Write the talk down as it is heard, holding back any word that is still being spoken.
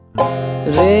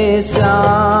रे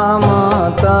श्याम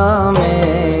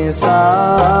तमे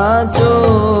साचो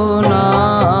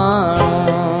नाणु,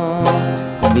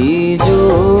 बीजू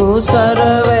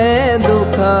सर्वे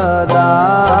दुखदायक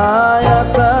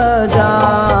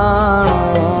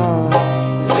जाणु।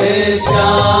 रे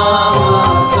श्याम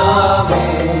तमे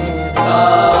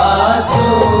साचो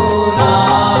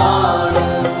नाणु,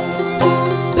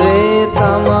 रे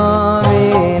तम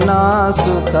विना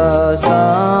सुख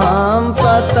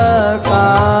संपत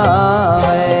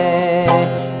कावे,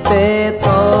 ते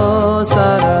तो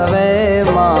सर्वे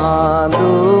मां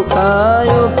दुख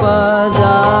उपजावे।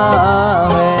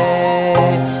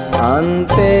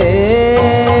 अंते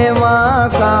मां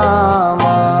काम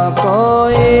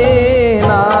कोई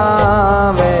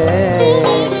नावे।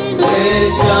 रे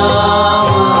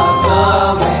श्याम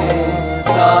तमे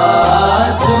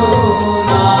साचु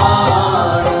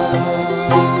नाणु,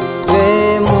 रे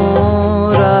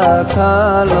मूरख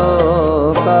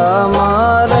लोक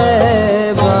मारे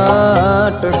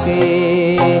भटके,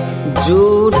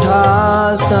 झूठा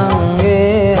संगे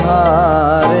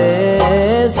हारे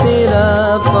सिर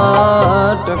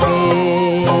पटके।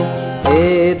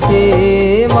 एथी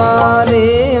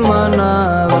मारी मन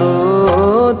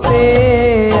वृत्ति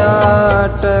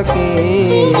अटके।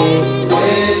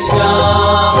 रे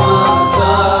श्याम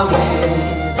तमे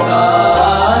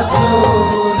साचु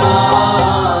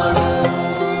नाणु,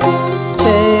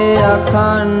 छे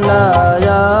अखंड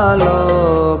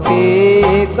अलौकिक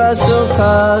सुख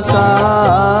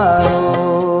सारू,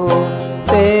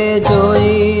 ते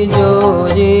जोई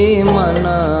जोई मन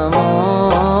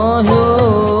मोह्यो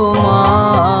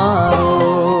मारू।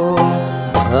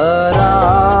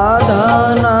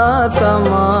 धराधन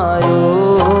तमायो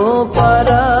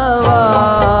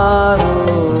परवारू।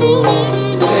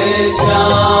 रे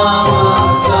श्याम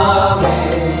तमे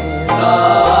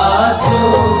साचु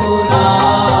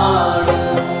नाणु,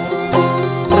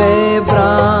 रे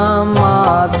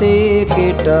ब्रह्माति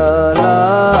कीट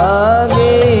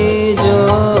लागे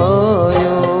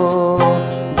जोयो,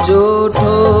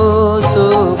 जूठो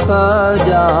सुख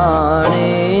जाने